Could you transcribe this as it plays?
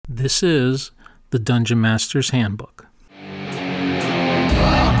This is the Dungeon Master's Handbook.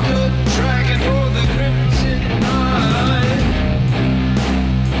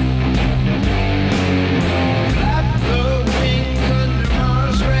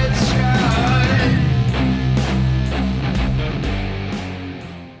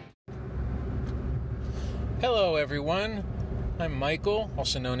 Hello everyone, I'm Michael,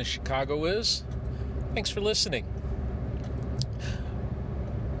 also known as Chicago Wiz. Thanks for listening.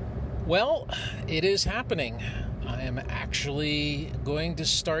 Well, it is happening. I am actually going to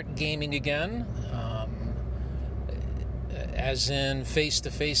start gaming again, as in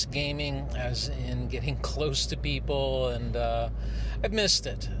face-to-face gaming, as in getting close to people, and I've missed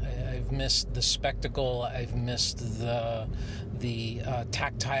it. I've missed the spectacle. I've missed the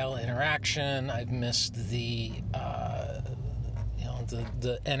tactile interaction. I've missed the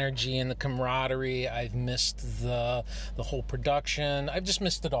energy and the camaraderie. I've missed the whole production. I've just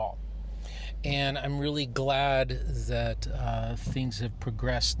missed it all. And I'm really glad that things have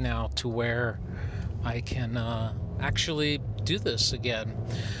progressed now to where I can actually do this again.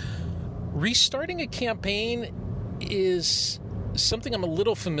 Restarting a campaign is something I'm a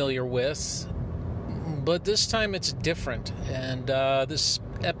little familiar with, but this time it's different. And this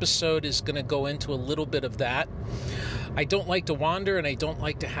episode is going to go into a little bit of that. I don't like to wander, and I don't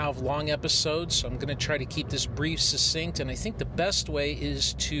like to have long episodes, so I'm going to try to keep this brief, succinct, and I think the best way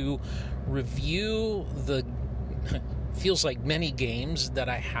is to review the feels like many games that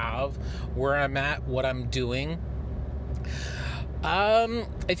I have, where I'm at, what I'm doing. I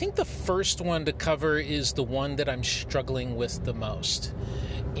think the first one to cover is the one that I'm struggling with the most,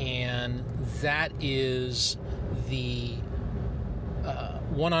 and that is the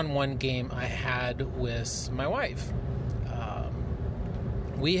one-on-one game I had with my wife.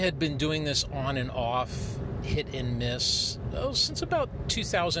 We had been doing this on and off, hit and miss, since about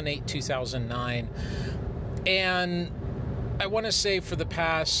 2008, 2009. And I want to say for the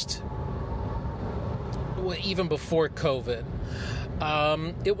past, even before COVID,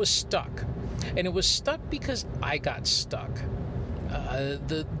 it was stuck. And it was stuck because I got stuck.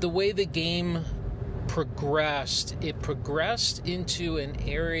 The way the game progressed, it progressed into an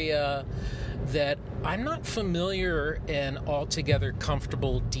area that I'm not familiar and altogether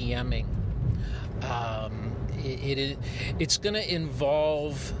comfortable DMing. It's going to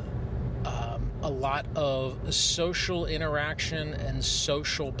involve a lot of social interaction and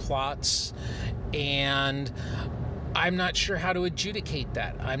social plots, and I'm not sure how to adjudicate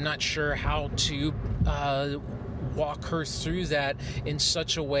that. I'm not sure how to walk her through that in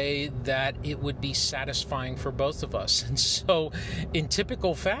such a way that it would be satisfying for both of us. And so, in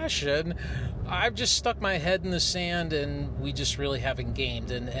typical fashion, I've just stuck my head in the sand, and we just really haven't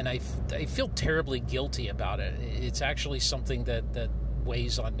gamed. And I feel terribly guilty about it. It's actually something that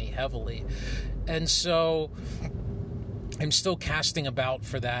weighs on me heavily. And so I'm still casting about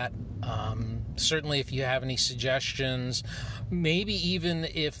for that. Certainly if you have any suggestions, maybe even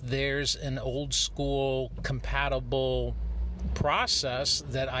if there's an old school compatible process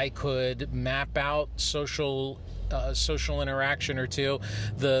that I could map out social interaction or two.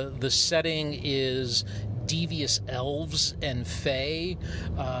 The setting is devious elves and fae.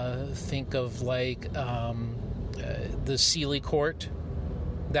 Think of like the Sealy Court,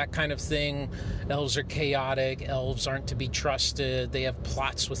 that kind of thing. Elves are chaotic. Elves aren't to be trusted. They have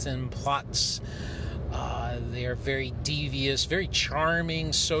plots within plots. They are very devious, very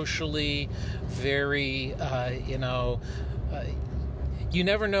charming socially, very, you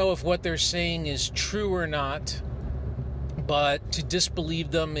never know if what they're saying is true or not, but to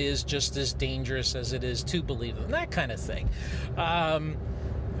disbelieve them is just as dangerous as it is to believe them, that kind of thing.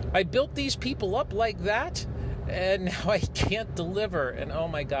 I built these people up like that, and now I can't deliver, and oh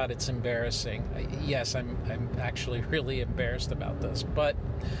my God, it's embarrassing. Yes, I'm actually really embarrassed about this, but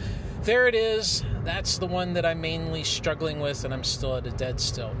there it is. That's the one that I'm mainly struggling with, and I'm still at a dead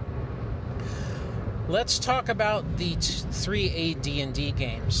still. Let's talk about the 3 AD&D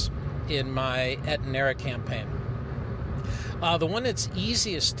games in my Etenera campaign. The one that's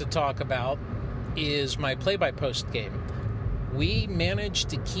easiest to talk about is my play-by-post game. We managed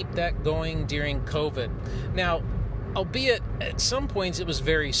to keep that going during COVID. Now, albeit at some points it was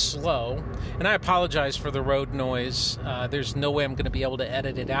very slow, and I apologize for the road noise. There's no way I'm going to be able to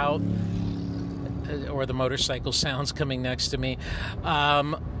edit it out, or the motorcycle sounds coming next to me.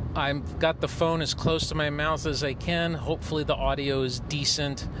 I've got the phone as close to my mouth as I can. Hopefully the audio is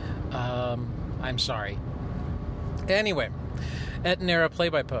decent. I'm sorry. Anyway, Etenera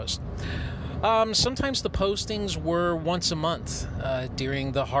play-by-post. Sometimes the postings were once a month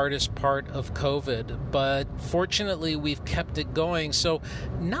during the hardest part of COVID, but fortunately we've kept it going. So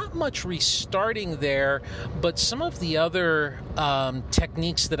not much restarting there, but some of the other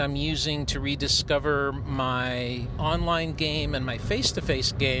techniques that I'm using to rediscover my online game and my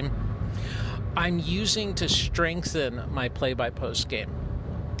face-to-face game, I'm using to strengthen my play-by-post game.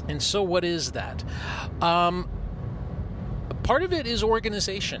 And so what is that? Part of it is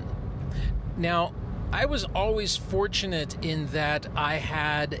organization. Now, I was always fortunate in that I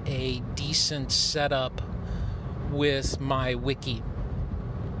had a decent setup with my wiki.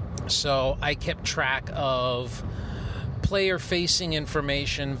 So I kept track of player-facing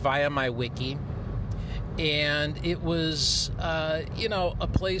information via my wiki. And it was, a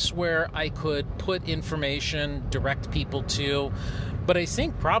place where I could put information, direct people to. But I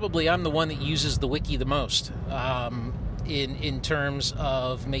think probably I'm the one that uses the wiki the most. In terms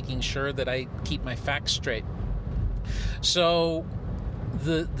of making sure that I keep my facts straight. So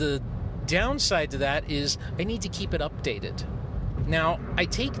the downside to that is I need to keep it updated. Now, I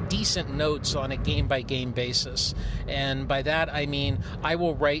take decent notes on a game-by-game basis, and by that I mean I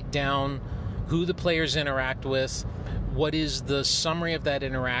will write down who the players interact with, what is the summary of that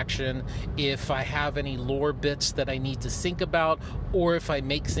interaction, if I have any lore bits that I need to think about, or if I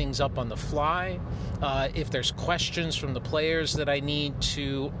make things up on the fly, if there's questions from the players that I need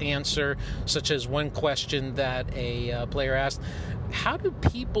to answer, such as one question that a player asked, how do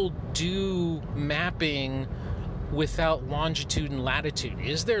people do mapping without longitude and latitude?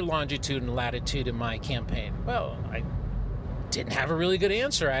 Is there longitude and latitude in my campaign? Well, I didn't have a really good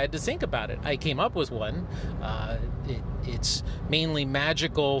answer. I had to think about it. I came up with one. It's mainly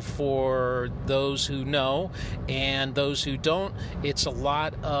magical for those who know, and those who don't, it's a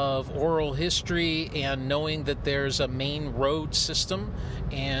lot of oral history and knowing that there's a main road system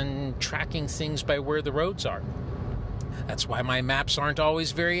and tracking things by where the roads are. That's why my maps aren't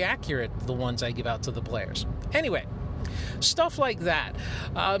always very accurate, the ones I give out to the players. Anyway, stuff like that.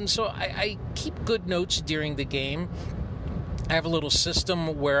 So I keep good notes during the game. I have a little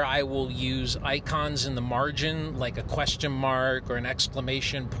system where I will use icons in the margin, like a question mark or an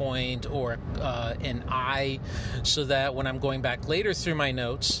exclamation point or an eye, so that when I'm going back later through my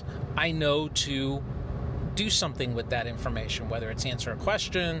notes, I know to do something with that information, whether it's answer a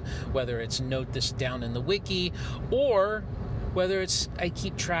question, whether it's note this down in the wiki, or whether it's I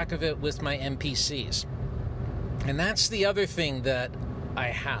keep track of it with my NPCs. And that's the other thing that I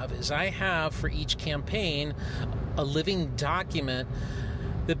have for each campaign a living document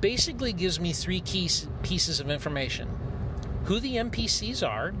that basically gives me three key pieces of information. Who the NPCs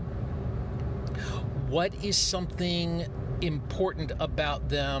are, what is something important about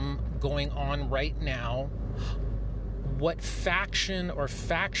them going on right now, what faction or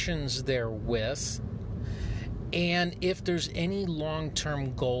factions they're with, and if there's any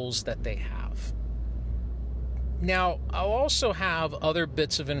long-term goals that they have. Now, I'll also have other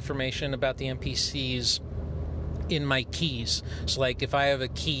bits of information about the NPCs in my keys. So like if I have a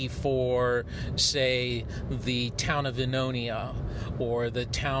key for, say, the town of Enonia or the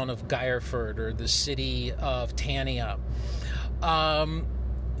town of Gyreford or the city of Tania,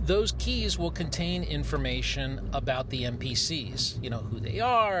 those keys will contain information about the NPCs. You know, who they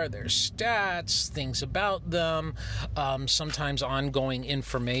are, their stats, things about them, sometimes ongoing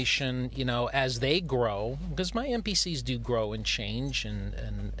information, as they grow, because my NPCs do grow and change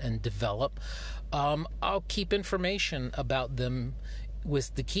and develop. I'll keep information about them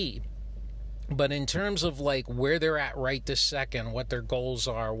with the key. But in terms of like where they're at right this second, what their goals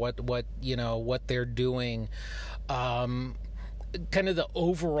are, what they're doing, kind of the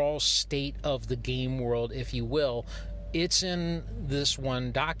overall state of the game world, if you will, it's in this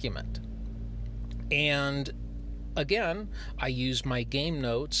one document. And again, I use my game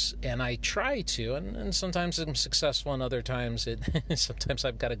notes, and I try to, and sometimes I'm successful, and other times sometimes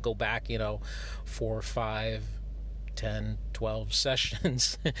I've got to go back, 4, 5, 10, 12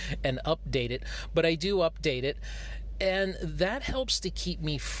 sessions and update it. But I do update it, and that helps to keep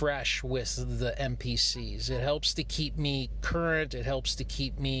me fresh with the NPCs. It helps to keep me current. It helps to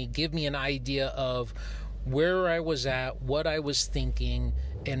give me an idea of where I was at, what I was thinking,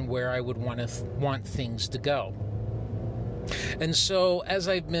 and where I would want things to go. And so as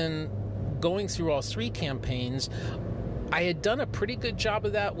I've been going through all three campaigns, I had done a pretty good job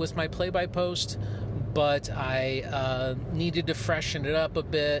of that with my play-by-post, but I needed to freshen it up a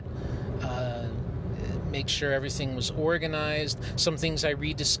bit, make sure everything was organized. Some things I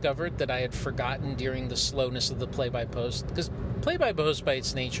rediscovered that I had forgotten during the slowness of the play-by-post, because play-by-post by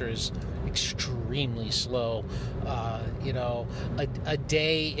its nature is extremely slow. A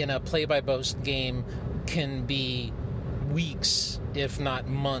day in a play-by-post game can be weeks, if not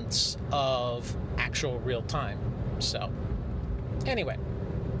months, of actual real time. So, anyway.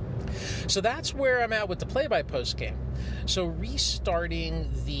 So that's where I'm at with the play-by-post game. So restarting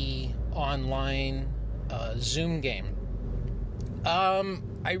the online Zoom game.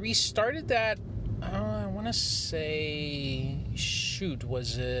 I restarted that, I want to say,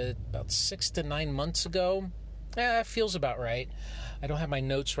 was it about 6 to 9 months ago? That feels about right. I don't have my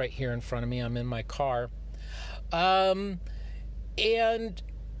notes right here in front of me. I'm in my car. And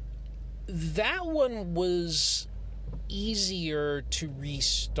that one was easier to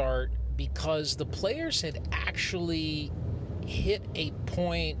restart because the players had actually hit a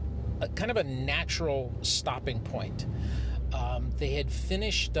point, kind of a natural stopping point. They had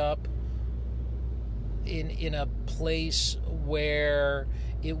finished up in a place where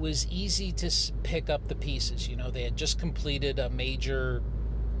it was easy to pick up the pieces. They had just completed a major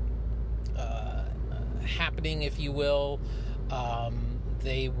happening, if you will.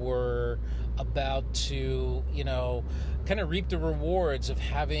 They were about to, kind of reap the rewards of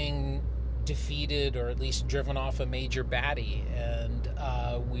having defeated or at least driven off a major baddie. And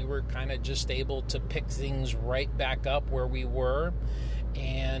we were kind of just able to pick things right back up where we were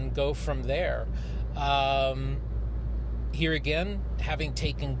and go from there. Here again, having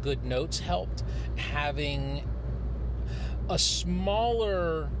taken good notes helped. Having a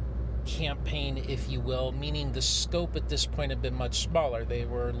smaller campaign, if you will, meaning the scope at this point had been much smaller. They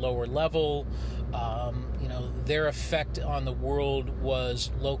were lower level. Their effect on the world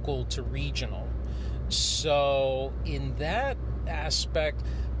was local to regional. So in that aspect,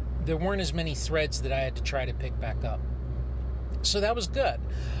 there weren't as many threads that I had to try to pick back up. So that was good.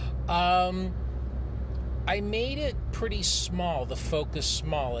 I made it pretty small, the focus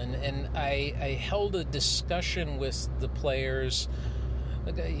small, and I held a discussion with the players,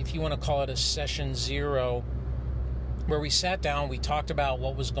 if you want to call it a session 0, where we sat down, we talked about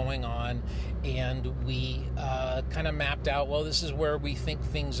what was going on, and we kind of mapped out, well, this is where we think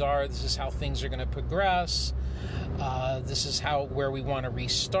things are, this is how things are going to progress, this is where we want to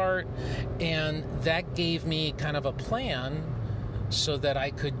restart, and that gave me kind of a plan so that I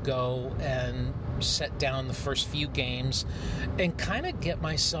could go and set down the first few games and kind of get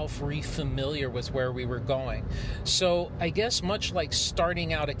myself re-familiar with where we were going. So I guess much like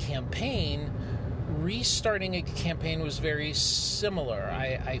starting out a campaign, restarting a campaign was very similar.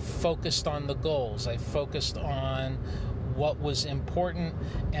 I focused on the goals. I focused on what was important,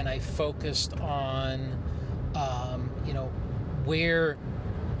 and I focused on, where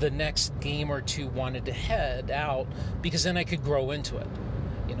the next game or two wanted to head out, because then I could grow into it.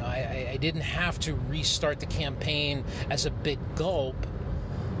 I didn't have to restart the campaign as a big gulp.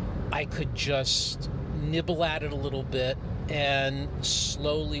 I could just nibble at it a little bit and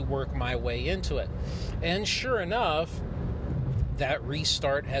slowly work my way into it. And sure enough, that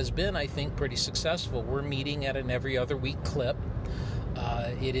restart has been, I think, pretty successful. We're meeting at an every other week clip.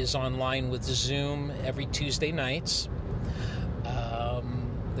 It is online with Zoom every Tuesday nights.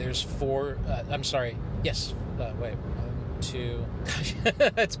 There's 4, yes, wait. 2. Gosh,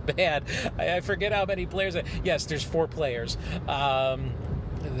 that's bad. I forget how many players. Yes, there's 4 players.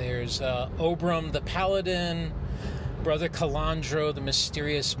 There's Obram the Paladin, Brother Calandro, the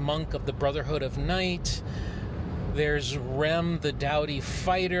mysterious monk of the Brotherhood of Night. There's Rem the Dowdy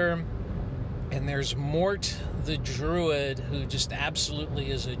Fighter, and there's Mort the Druid, who just absolutely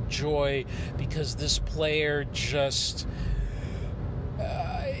is a joy, because this player just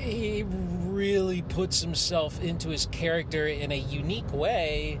he really puts himself into his character in a unique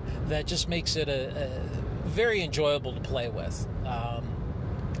way that just makes it a very enjoyable to play with.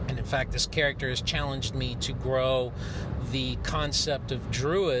 And in fact, this character has challenged me to grow the concept of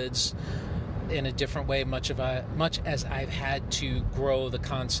druids in a different way, much as I've had to grow the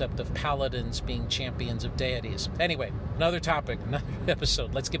concept of paladins being champions of deities. Anyway, another topic, another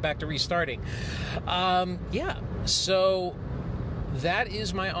episode. Let's get back to restarting. So that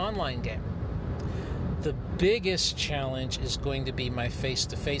is my online game. The biggest challenge is going to be my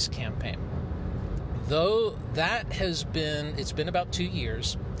face-to-face campaign. Though that it's been about 2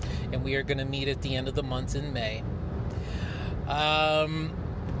 years, and we are going to meet at the end of the month in May.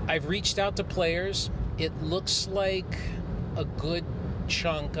 I've reached out to players. It looks like a good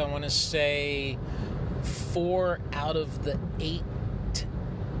chunk, I want to say 4 out of the 8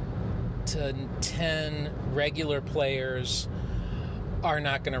 to 10 regular players are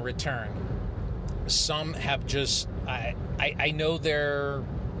not going to return. Some have just, I know they're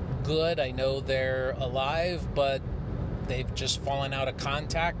good, I know they're alive, but they've just fallen out of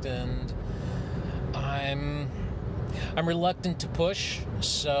contact, and I'm reluctant to push,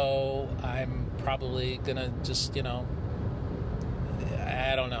 so I'm probably gonna just, I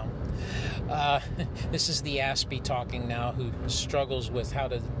don't know. This is the Aspie talking now, who struggles with how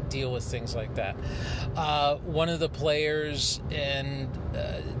to deal with things like that. One of the players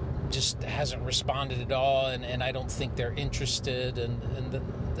just hasn't responded at all, and I don't think they're interested, and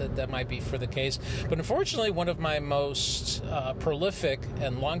that might be for the case. But unfortunately, one of my most prolific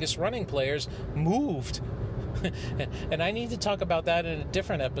and longest running players moved. And I need to talk about that in a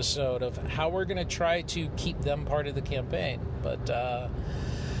different episode of how we're going to try to keep them part of the campaign. But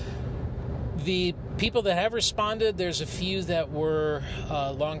the people that have responded, there's a few that were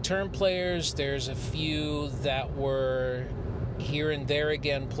long-term players. There's a few that were here and there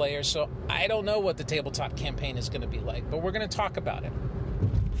again players. So I don't know what the tabletop campaign is going to be like, but we're going to talk about it.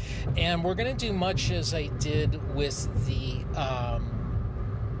 And we're going to do much as I did with the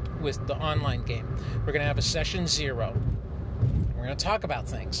online game. We're going to have a session 0. We're going to talk about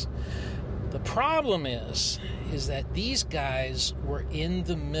things. The problem is that these guys were in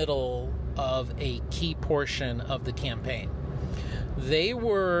the middle of a key portion of the campaign. They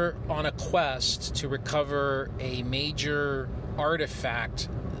were on a quest to recover a major artifact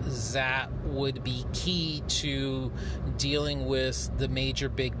that would be key to dealing with the major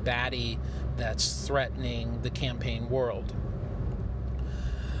big baddie that's threatening the campaign world.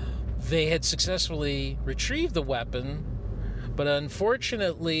 They had successfully retrieved the weapon, but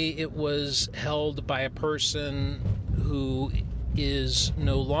unfortunately it was held by a person who is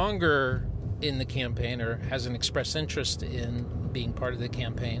no longer in the campaign or has an expressed interest in being part of the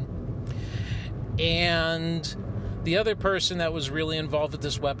campaign. And the other person that was really involved with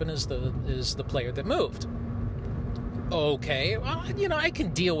this weapon is the player that moved. Okay, well, I can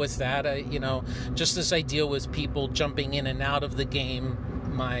deal with that. Just as I deal with people jumping in and out of the game,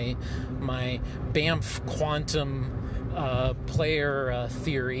 my Banff quantum player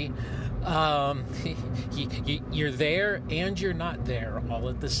theory. You're there and you're not there all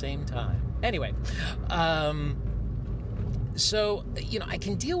at the same time. Anyway, so, I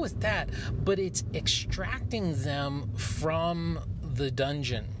can deal with that, but it's extracting them from the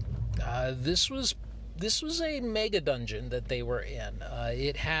dungeon. This was a mega dungeon that they were in.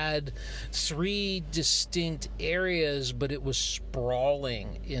 It had 3 distinct areas, but it was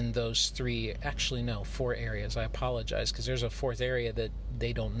sprawling in those 3. Actually, no, 4 areas. I apologize, because there's a 4th area that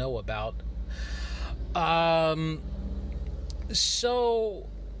they don't know about. So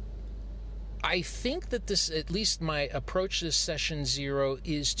I think that this, at least my approach to session 0,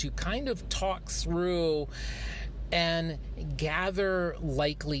 is to kind of talk through and gather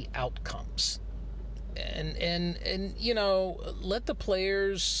likely outcomes. And let the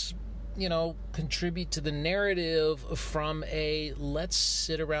players, contribute to the narrative from let's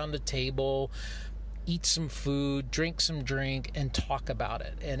sit around a table, eat some food, drink some drink, and talk about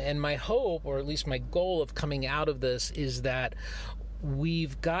it. And my hope, or at least my goal of coming out of this, is that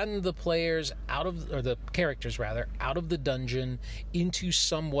we've gotten the players the characters out of the dungeon into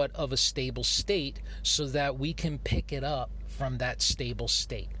somewhat of a stable state, so that we can pick it up from that stable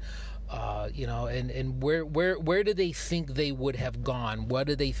state. And where do they think they would have gone? What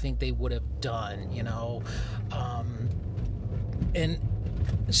do they think they would have done? And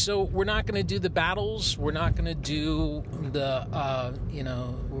so we're not going to do the battles. We're not going to do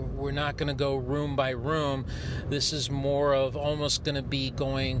we're not going to go room by room. This is more of almost going to be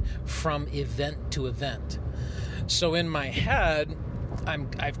going from event to event. So in my head,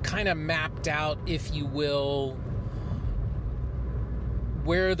 I've kind of mapped out, if you will,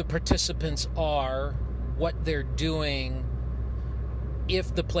 where the participants are, what they're doing,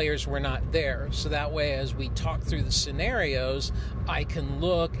 if the players were not there. So that way, as we talk through the scenarios, I can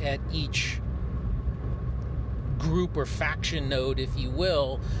look at each group or faction node, if you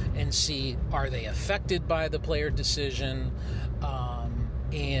will, and see, are they affected by the player decision,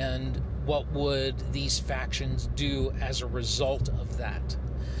 and what would these factions do as a result of that.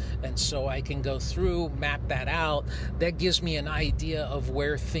 And so I can go through, map that out. That gives me an idea of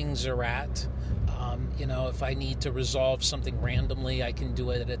where things are at. If I need to resolve something randomly, I can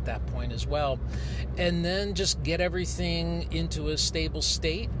do it at that point as well. And then just get everything into a stable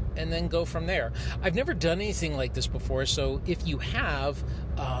state and then go from there. I've never done anything like this before, so if you have,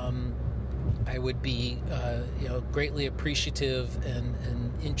 I would be greatly appreciative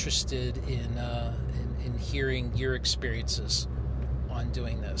and interested in hearing your experiences on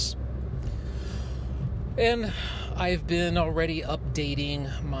doing this. And I've been already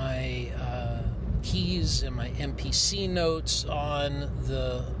updating my keys and my MPC notes on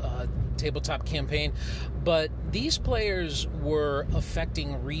the tabletop campaign, but these players were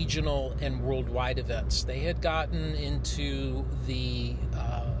affecting regional and worldwide events. They had gotten into the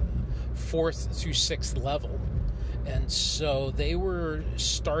 4th through 6th level, and so they were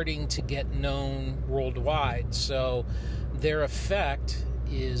starting to get known worldwide. So their effect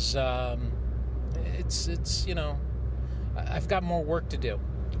is it's I've got more work to do,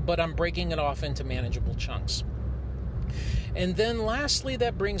 but I'm breaking it off into manageable chunks. And then lastly,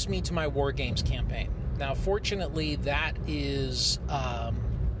 that brings me to my War Games campaign. Now, fortunately, that is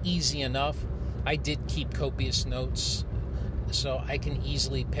easy enough. I did keep copious notes, so I can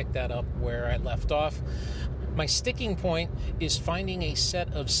easily pick that up where I left off. My sticking point is finding a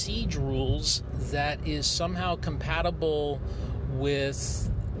set of siege rules that is somehow compatible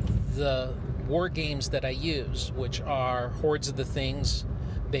with the war games that I use, which are Hordes of the Things,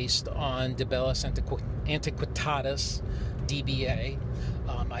 based on De Bellis Antiquitatis, DBA.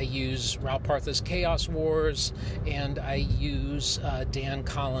 I use Raoul Partha's Chaos Wars, and I use Dan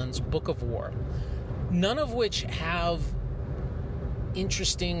Collins' Book of War. None of which have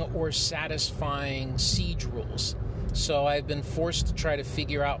interesting or satisfying siege rules. So I've been forced to try to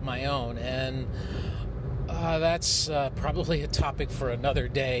figure out my own, and that's probably a topic for another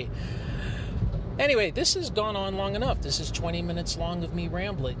day. Anyway, this has gone on long enough. This is 20 minutes long of me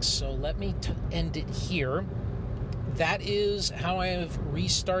rambling, so let me end it here. That is how I have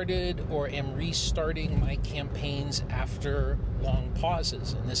restarted or am restarting my campaigns after long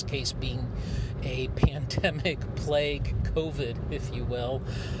pauses, in this case being a pandemic, plague, COVID, if you will.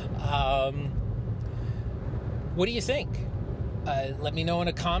 What do you think? Let me know in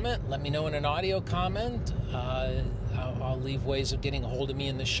a comment. Let me know in an audio comment. I'll leave ways of getting a hold of me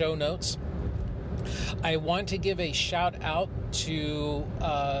in the show notes. I want to give a shout out to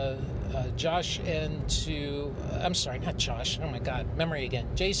Josh and to, I'm sorry, not Josh, oh my God, memory again,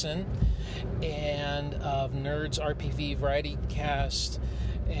 Jason, and of Nerds RPV Variety Cast,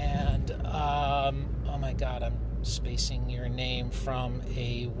 and oh my God, I'm spacing your name from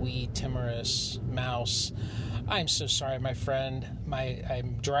a wee timorous mouse. I'm so sorry, my friend.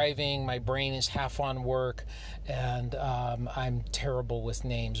 I'm driving, my brain is half on work, and I'm terrible with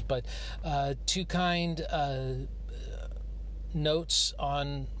names. But two kind notes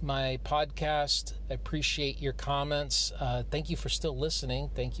on my podcast. I appreciate your comments. Thank you for still listening.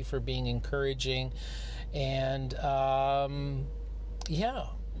 Thank you for being encouraging. And yeah,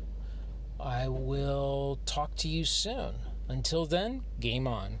 I will talk to you soon. Until then, game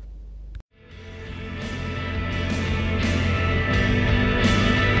on.